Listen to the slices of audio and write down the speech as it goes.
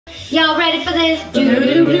Y'all ready for this?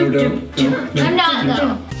 I'm not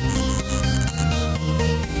though.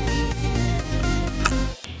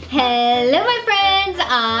 Hello my friends,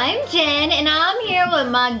 I'm Jen and I'm here with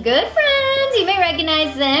my good friends. You may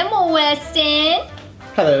recognize them, Weston.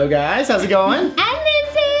 Hello guys, how's it going? And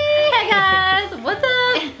Lindsey. Hey guys, what's up?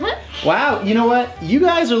 Wow, you know what? You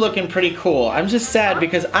guys are looking pretty cool. I'm just sad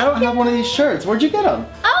because I don't have one of these shirts. Where'd you get them?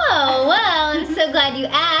 Oh, well, I'm so glad you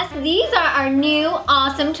asked. These are our new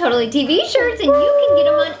awesome Totally TV shirts and you can get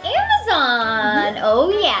them on Amazon. Oh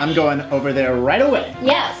yeah. I'm going over there right away.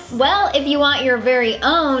 Yes. Well, if you want your very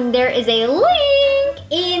own, there is a link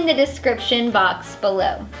in the description box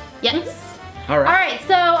below. Yes. All right. Alright,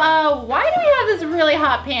 so why do we have this really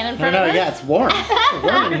hot pan in front of us? Yeah, it's warm. It's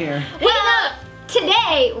warm in here. Well,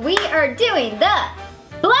 today we are doing the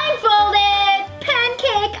Blindfolded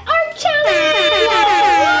Pancake Art Challenge!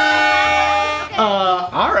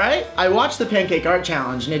 All right. I watched the Pancake Art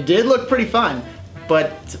Challenge and it did look pretty fun.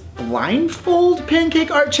 But Blindfold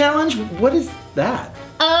Pancake Art Challenge? What is that?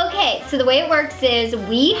 Okay, so the way it works is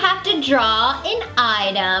we have to draw an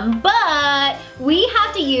item, but we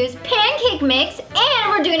have to use pancake mix and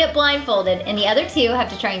we're doing it blindfolded. And the other two have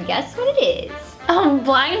to try and guess what it is.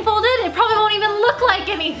 Blindfolded? It probably won't even look like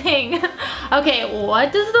anything. Okay,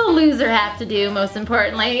 what does the loser have to do most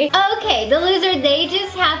importantly? Okay, the loser, they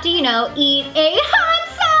just have to, you know, eat a hot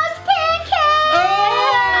sauce pancake!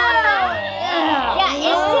 Yeah,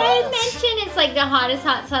 it did mention it's like the hottest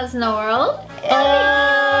hot sauce in the world.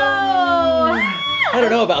 I don't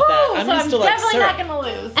know about that. I'm So used to like definitely syrup. not gonna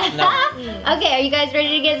lose. No. Okay, are you guys ready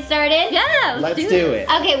to get started? Yeah, Let's do it.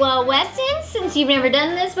 Okay, well, Weston, since you've never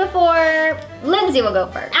done this before, Lindsey will go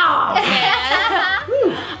first. Oh, man.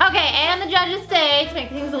 Okay, and the judges say to make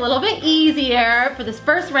things a little bit easier for this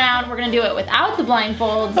first round, we're gonna do it without the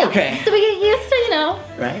blindfolds. Okay. So we get used to, you know,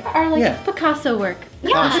 Right? our like Yeah. Picasso work.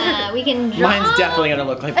 Yeah, we can draw. Mine's definitely gonna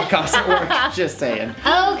look like Picasso work. Just saying.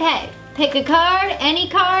 Okay, pick a card, any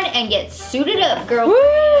card, and get suited up, girl. Woo!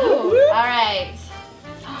 All right.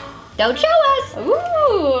 Don't show us.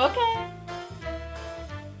 Ooh, okay.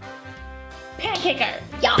 Pancake art.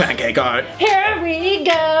 Yeah. Pancake Art. Here we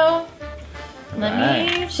go. Let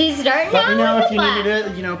Right. me. She's starting Let out me know with if the you need me black.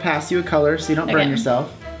 to, you know, pass you a color so you don't burn Okay. yourself.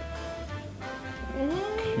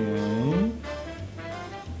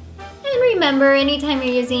 And remember, anytime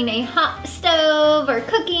you're using a hot stove or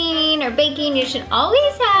cooking or baking, you should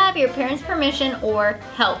always have your parents' permission or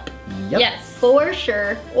help. Yep. Yes. For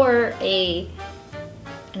sure. Or an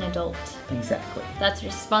adult. Exactly. That's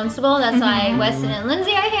responsible. That's why Weston and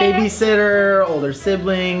Lindsey are here. Babysitter, older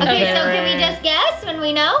sibling. Okay, so parent. can we just guess when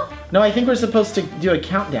we know? No, I think we're supposed to do a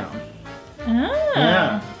countdown. Ah.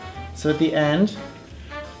 Yeah. So at the end,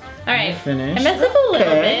 All right. finish. I messed up a little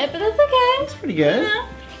Okay. bit, but that's okay. That's pretty good. Yeah.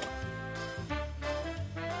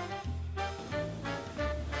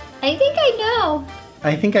 I think I know.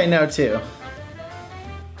 I think I know too.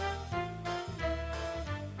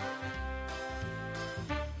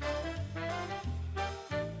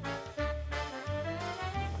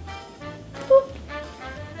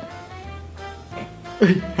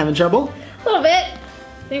 Having trouble? A little bit.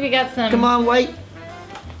 I think we got some. Come on, white.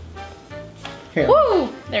 Here. Woo!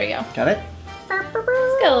 There we go. Got it? Let's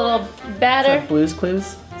get a little Is batter. that Blue's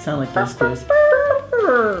Clues? Sound like Blue's Clues.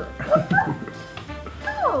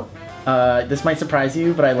 This might surprise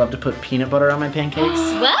you, but I love to put peanut butter on my pancakes.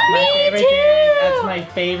 What? My favorite too. thing. That's my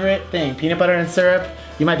favorite thing. Peanut butter and syrup.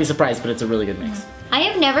 You might be surprised, but it's a really good mix. I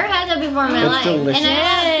have never had that before in my It's life. delicious. And I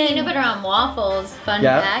have Yay. peanut butter on waffles. Fun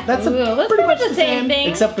Yeah, fact. that's Ooh, that's pretty much the the same same thing.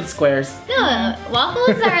 except with squares. No, waffles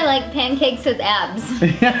are like pancakes with abs.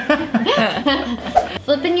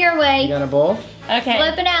 Flipping your You way. got a bowl? Okay.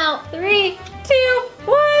 Flipping out. 3, 2,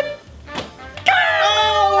 1.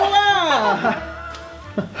 Oh wow!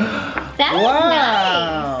 That was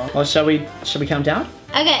Wow! Well, shall we count down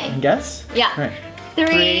nice. Okay. and guess? Yeah. All right.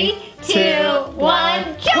 3, 2, 1.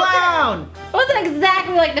 Joker! It Clown! wasn't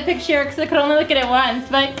exactly like the picture because I could only look at it once,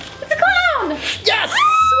 but it's a clown! Yes!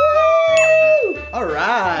 Woo! All Got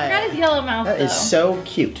right. his yellow mouth That though. is so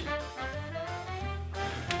cute.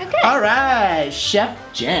 Okay. All right, Chef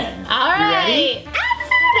Jen. All You ready? right.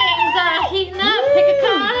 Things are heating up. Pick a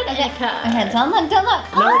card and a card. Okay, don't look, don't look.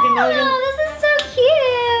 No looking, no looking. Oh, this is so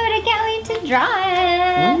cute. I can't wait to draw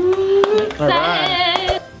it. Ooh. All right.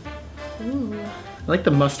 Excited. Ooh. I like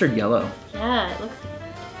the mustard yellow. Yeah, it looks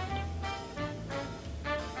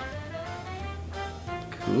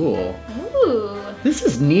Cool. Ooh. This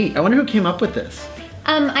is neat. I wonder who came up with this.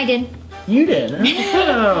 I did. You did.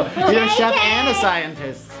 Oh, you're a chef Pancake. and a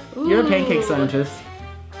scientist. You're a pancake Ooh. scientist.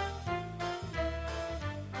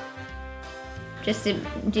 just to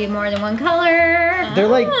do more than one color. They're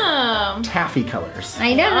like Oh. taffy colors.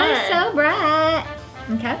 I know, they're Darn. so bright.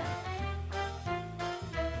 Okay.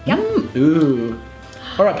 Yep. Ooh.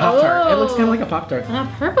 Or a Pop-Tart. It looks kind of like a Pop-Tart. Now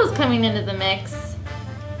purple's coming into the mix.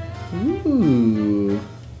 Ooh.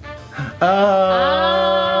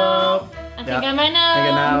 Oh. I think I might know. I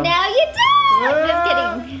can know. Now you do. Ah. Just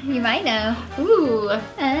kidding. You might know. Ooh.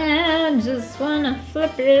 I just wanna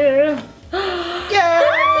flip you. Yeah!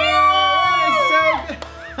 So good.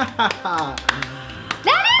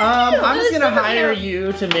 That is I'm cute. just gonna super hire cute.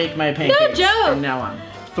 you to make my pancakes joke. from now on.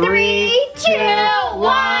 3, 2,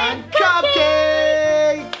 1,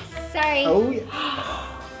 cupcake! Sorry. Oh yeah.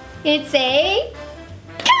 It's a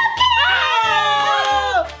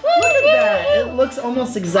Oh, look at that! It looks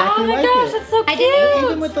almost exactly Oh my like gosh, it. that's so I cute. did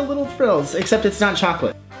Even with the little frills, except it's not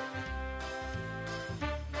chocolate.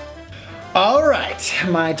 All right,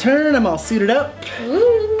 my turn. I'm all suited up.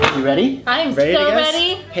 Ooh. You ready? I'm ready to so guess?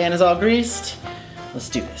 ready. Pan is all greased. Let's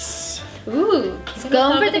do this. Ooh.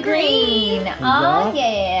 going for the green. Oh Yup.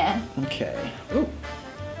 yeah. Okay. Ooh.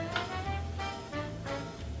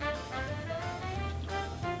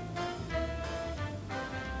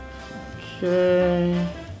 Okay.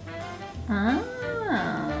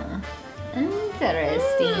 Ah,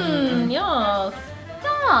 interesting. Yes.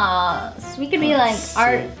 Yes, we could be like Let's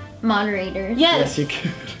art see. Yes. moderators. Yes, you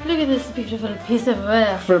could. Look at this beautiful piece of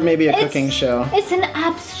work. For maybe a It's- cooking show. It's an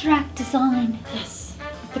abstract design. Yes.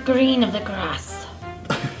 The green of the grass.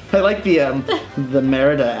 I like the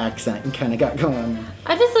Meredith accent you kind of got going.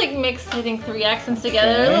 I just like mixed, I think, 3 accents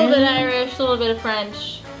together. Okay. A little bit Irish, a little bit of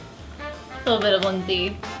French, a little bit of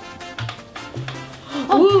Lindsey.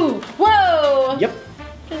 Ooh! Whoa! Yep.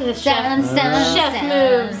 Look at this Dun, chef, dun, chef dun.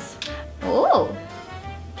 moves. Ooh.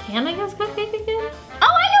 Can I guess cupcake again? Oh,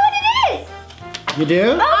 I know what it is. You do?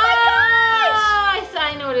 Oh my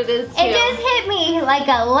I know what it is too. gosh! It just hit me like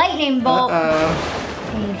a lightning bolt.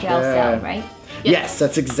 Uh-oh. And you gel Okay. cell, right? Yes,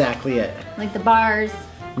 that's exactly it. Like the bars.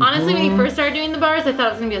 Honestly, when you first started doing the bars, I thought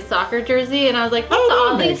it was gonna be a soccer jersey, and I was like, that's Oh,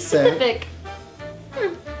 that oddly makes sense. specific.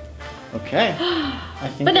 Okay. I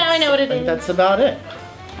think But now I know what it I think is. that's about it.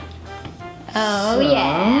 Oh So-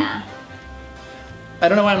 yeah. I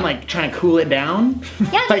don't know why I'm like trying to cool it down.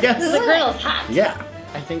 Yeah, I just guess. cool The grill's hot. Yeah.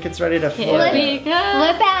 I think it's ready to Here flip. we go.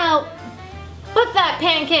 Flip out. Flip that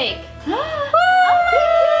pancake.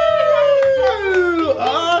 Ooh,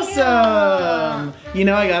 awesome! You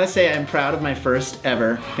know, I gotta say, I'm proud of my first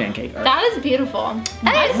ever pancake art. That is beautiful.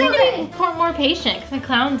 That I is just so need to good. be more patient because my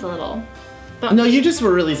clown's a little. But No, you just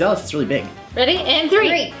were really zealous. It's really big. ready? And 3,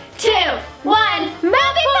 3, 2, 1. Movie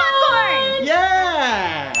popcorn.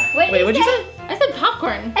 Yeah! What did Wait, you what'd you say? say? I said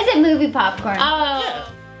popcorn. I said movie popcorn. Oh.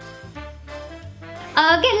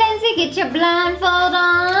 Okay, Lindsay, get your blindfold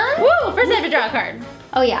on. Woo! First I have to draw a card.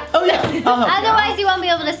 Oh yeah. Oh, yeah. I'll help you Otherwise, out. you won't be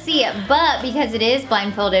able to see it. But because it is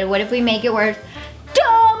blindfolded, what if we make it worth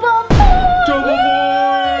double points? Double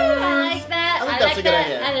I points! like that. I think I that's like a good that.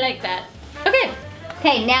 idea. I like that. Okay.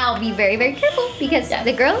 Okay, now be very, very careful because Yes.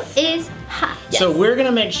 the girl is hot. So we're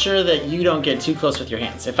gonna make sure that you don't get too close with your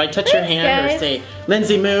hands. If I touch your Thanks, hand or guys. say,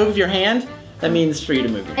 Lindsay, move your hand, that means for you to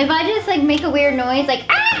move your hand. If I just like make a weird noise, like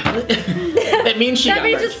ah, That means she That got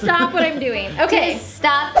means burned. just stop what I'm doing. Okay. just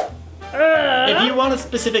stop. If you want a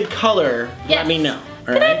specific color, Yes. let me know.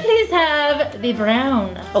 All Can I right? please have the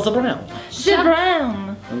brown? Also brown. The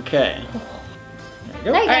brown. Okay. There you go. There you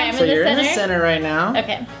go. Alright, I'm So in the you're in the center. center right now.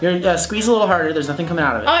 Okay. You're squeeze a little harder. There's nothing coming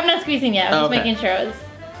out of it. Oh, I'm not squeezing yet. I'm Okay. just making sure I was.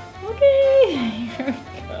 Okay. Here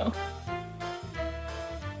we go.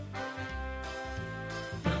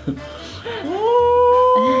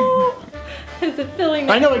 Is it filling in?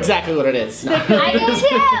 I know exactly what it is. I do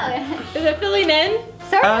too. Is it filling in?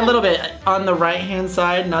 Sort A of. little bit on the right hand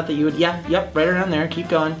side. Not that you would. Yeah. Yep. Right around there. Keep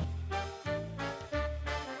going.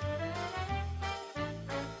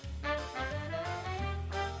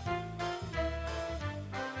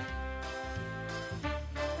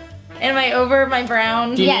 Am I over my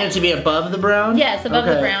brown? Do you need Yes. it to be above the brown? Yes, above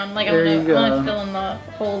the Okay. brown. Like There I you want go. to fill in the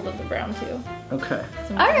holes of the brown too. Okay.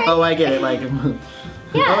 Some- All right. Oh, I get it. Like.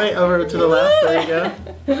 Yeah. Oh wait, over to the left. There you go.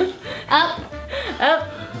 Up. Up.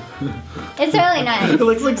 It's really nice. It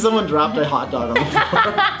looks like someone dropped a hot dog on the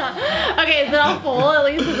floor. Okay, is it all full at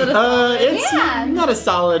least? Is it a solid? It's Yeah. not a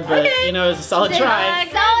solid, but Okay. you know, it's a solid try.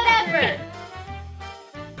 Solid effort.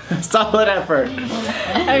 Solid effort.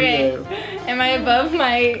 Okay. Am I above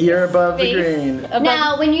my You're above the space? green. Above,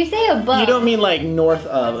 Now, when you say above, You don't mean like north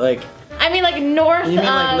of, like I mean like north you mean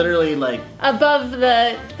like of, literally like above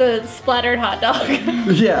the splattered hot dog.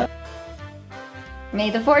 yeah. may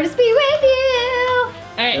the force be with you.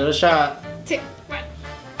 Alright. Give it a shot. 2, 1.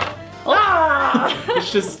 Ah!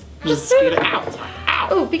 It's just Just scoot it out. Ow.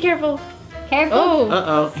 Oh, be careful. Careful. Oh.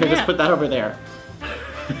 Uh-oh. Here, let's snap. put that over there.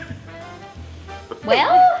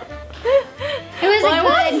 Well, it was Well, a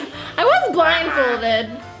good. I was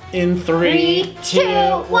blindfolded. In 3, 2,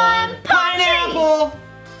 1, pineapple!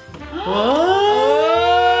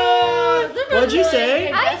 What? What'd you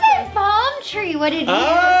say? I said palm tree. What did you say?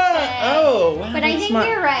 Oh, wow, But I that's think smart.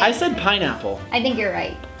 you're right. I said pineapple. I think you're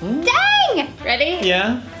right. Hmm? Dang! Ready?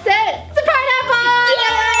 Yeah? Set. It's a pineapple.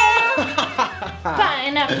 Yeah!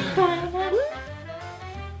 Pineapple. Pineapple.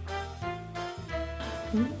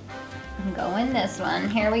 I'm going this one.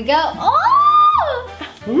 Here we go. Oh!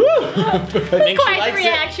 Woo! I think she Quite the likes it.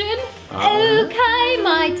 reaction. Okay,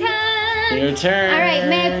 my turn. Your turn. All right,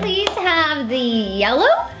 may I please have the yellow?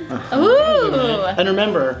 Ooh. And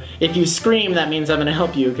remember, if you scream, that means I'm gonna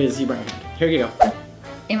help you because you burned. Here you go.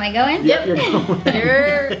 Am I going? Yep, you're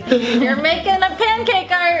going. You're making a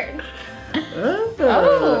pancake art.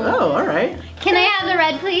 Oh, all right. Can I have the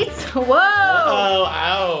red, please? Whoa. Oh,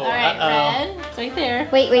 ow. All right, red. It's right there.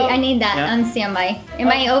 Wait, I need that Yeah. on standby. Am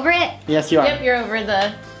I over it? Yes, you are. Yep, you're over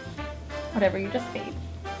the whatever you just made.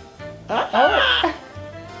 That's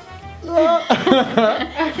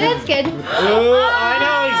good. Ooh, I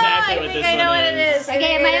know exactly what this I know one what it is.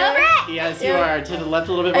 Okay, am I over it? Yes, you Yeah. are. To the left a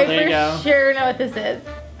little bit more. I There you go. for sure know what this is.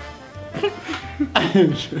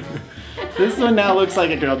 This one now looks like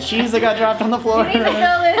a grilled cheese that got dropped on the floor. Do you need to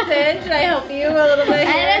fill this in? Should I help you a little bit?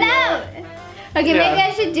 I don't know. Okay, Yeah. maybe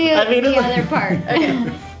I should do I mean, the it look- other part. Okay.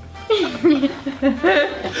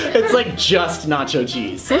 It's like just nacho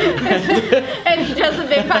cheese. And just a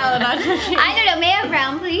big pile of nacho cheese. I don't know. May I have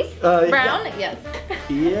brown, please? Brown? Yes.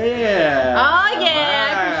 Yeah. Oh yeah, I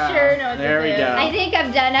Wow. for sure know what There this we is. go. I think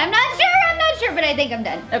I'm done. I'm not sure, but I think I'm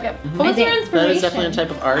done. Okay. What was think your That inspiration? is definitely a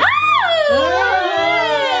type of art. Oh!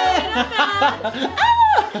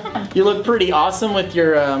 You look pretty awesome with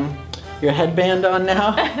your headband on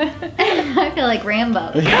now. I feel like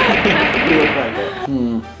Rambo. You look like it.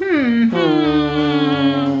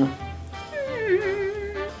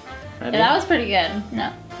 Ready? Yeah, that was pretty good.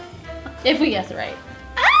 No. If we guess it right.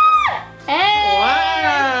 Hey!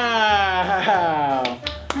 Wow.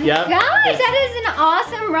 Yep. Gosh, that is an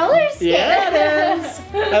awesome roller skate. Yeah, it is.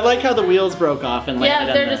 I like how the wheels broke off and landed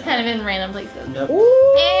Yeah, they're on just kind of in random places. Yep.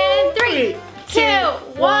 And 3, 2,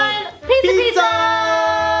 1. Pizza!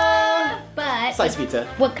 But Slice pizza.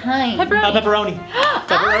 what kind? Pepperoni. Pepperoni.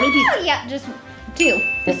 Pepperoni Oh, pizza. yeah, just two.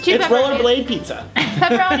 Just 2 It's pepperonis. rollerblade pizza.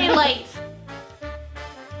 Pepperoni light.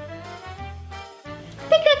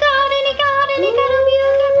 Pick a card, any card, any card will be a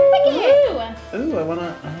good pick it. Ooh, I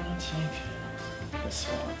wanna take this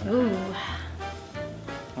one. Ooh.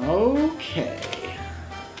 Okay.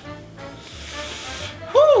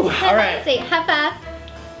 Whew, all right. Say high five.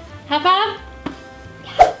 High five.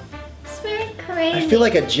 It's very crazy. I feel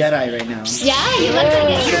like a Jedi right now. Yeah, you look like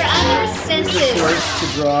it. Your other senses. First to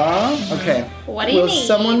draw. Okay. What do you Will need?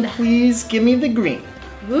 someone please give me the green?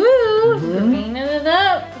 Ooh. Greening it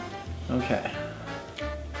up. Okay.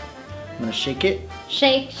 I'm gonna shake it.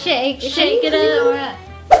 Shake, shake, Shake it up.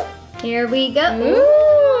 Here we go.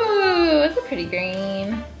 Ooh. That's a pretty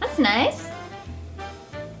green. That's nice.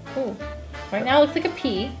 Ooh. Right now it looks like a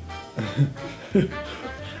pea.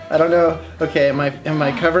 I don't know. Okay, am I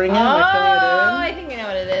covering it? Am I filling it in? I think we know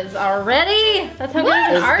what it is already. That's how good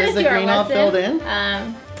of Is- an artist is the you are, green all Weston. filled in?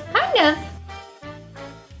 Kind of.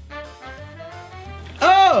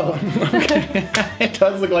 Oh! Okay. It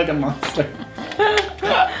does look like a monster.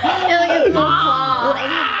 Yeah, like it's Well,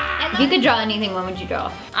 if you could draw anything, what would you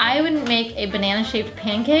draw? I would make a banana-shaped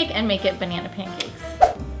pancake and make it banana pancakes.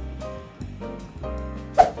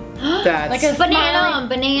 That's Like a Banana smiling- on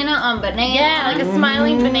banana on banana. Yeah, like a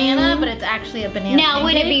smiling banana, but it's actually a banana. Now,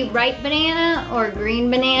 would it pancake. be ripe banana or green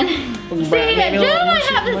banana? See, maybe a Jen little and I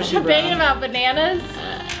mushy- have this mushy debate brown. about bananas.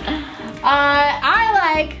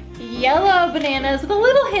 I like yellow bananas with a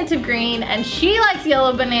little hint of green, and she likes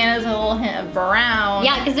yellow bananas with a little hint of brown.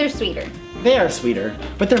 Yeah, because they're sweeter. They are sweeter,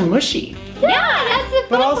 but they're mushy. Yeah, that's the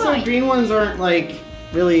But fun also, point. green ones aren't like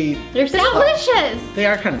really. They're They're sour delicious. They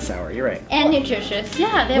are kind of sour. You're right. and nutritious.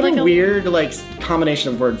 Yeah, they have What like a weird like combination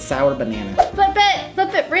of words. Sour banana. flip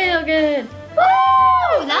it real good.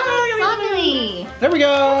 Woo! That looks lovely. There we Really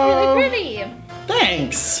go. pretty.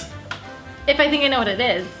 Thanks. If I think I know what it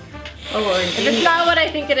is. Oh, If it's not what I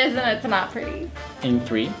think it is, then it's not pretty. In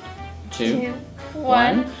 3, 2.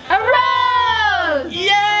 1. A rose!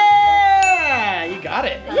 Yeah! You got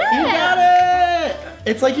it. You got it.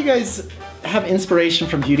 It's like you guys have inspiration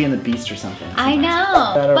from Beauty and the Beast or something. I That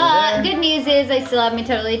know. over But there. good news is I still have my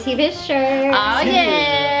Totally TV shirt. Oh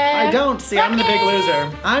yeah! I don't. See, I'm the big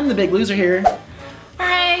loser. I'm the big loser here.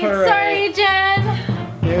 Alright, Hooray. sorry Jen.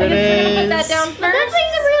 Here I it guess we're gonna put is. that down But that's first.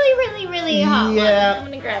 like a really, really, really hot one. Yeah. I'm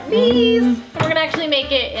gonna grab these. We're gonna actually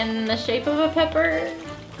make it in the shape of a pepper.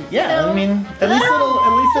 Yeah, I mean, at least it'll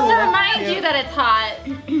Just to look remind cute. you that it's hot.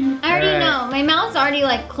 I already Alright. know. My mouth's already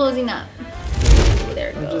like closing up. There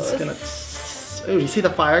it I'm goes. just gonna. Oh, you see the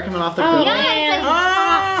fire coming off the grill? Yeah, it's like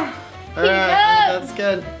Ah! All right, Yes. that's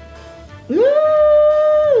good.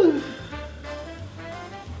 Woo!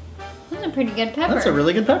 That's a pretty good pepper. That's a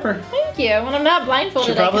really good pepper. Thank you. When I'm not blindfolded,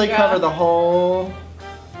 Should probably I can draw. cover the whole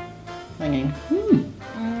thinging.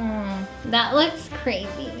 That looks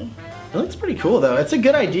crazy. It looks pretty cool though. It's a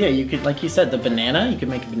good idea. You could, like you said, the banana. You could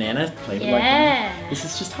make a banana flavored like Yeah. banana. This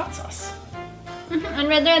is just hot sauce. I'd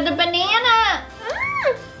rather have the banana.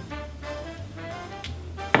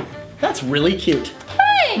 That's really cute.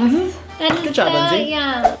 Thanks. That is, Good job, Lindsey.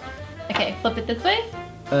 Yeah. Okay, flip it this way.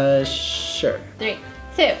 Sure. 3,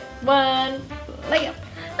 2, 1, lay up.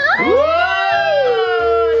 Woo!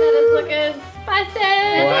 That is looking spicy.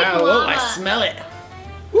 Wow, oh, I lava. smell it.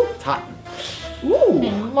 Ooh, it's hot. Ooh.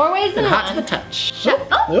 In more ways than And hot to one. the touch.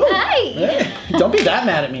 Oh, hey. Hey, don't be that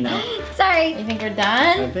mad at me now. Sorry. You think we're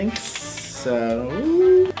I done? think so.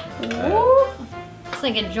 Ooh. It's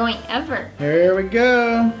like a joint ever. Here we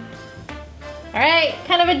go. All right,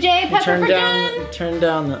 kind of a J pepper for Jen. Turn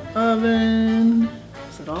down the oven.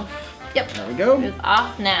 Is it off? Yep. There we go. It's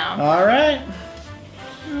off now. All right.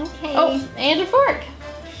 Okay. Oh, and your fork.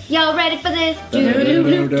 Y'all ready for this?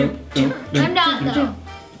 I'm not though.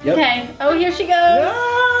 Yep. Okay. Oh, here she goes. Yeah.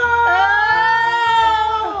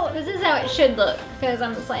 Oh! This is how it should look because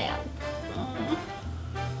I'm the slab.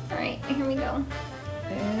 All right, here we go.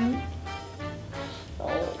 And-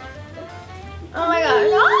 Oh my gosh.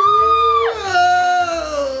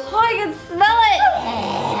 Oh, I can smell it.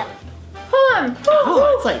 Hold on.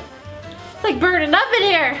 Oh, it's like. It's like burning up in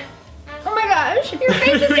here. Oh my gosh. Your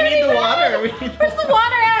face is we turning need the red. water. Where's the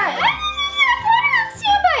water at?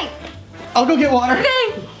 Standby. I'll go get water.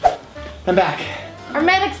 Okay. I'm back. Our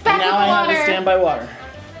medic's back Now with I the have water. to stand by water.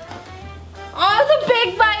 Oh, it's a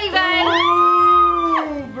big bite, you guys.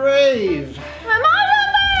 Oh, brave. My mom's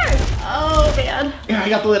Oh, man. Yeah, I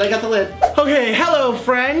got the lid. I got the lid. Okay, hello,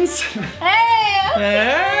 friends. Hey.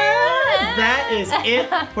 That is it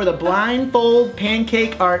for the Blindfold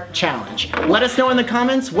Pancake Art Challenge. Let us know in the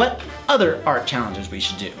comments what other art challenges we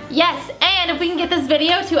should do. Yes, and if we can get this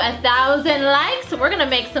video to 1,000 likes, we're gonna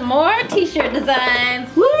make some more t-shirt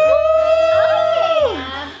designs. Woo!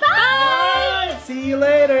 Bye. See you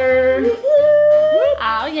later.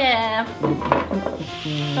 Oh, yeah.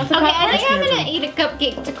 Okay, I think I'm gonna eat a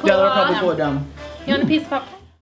cupcake to cool Yeah, they'll off. probably pull it down. You want a piece of popcorn?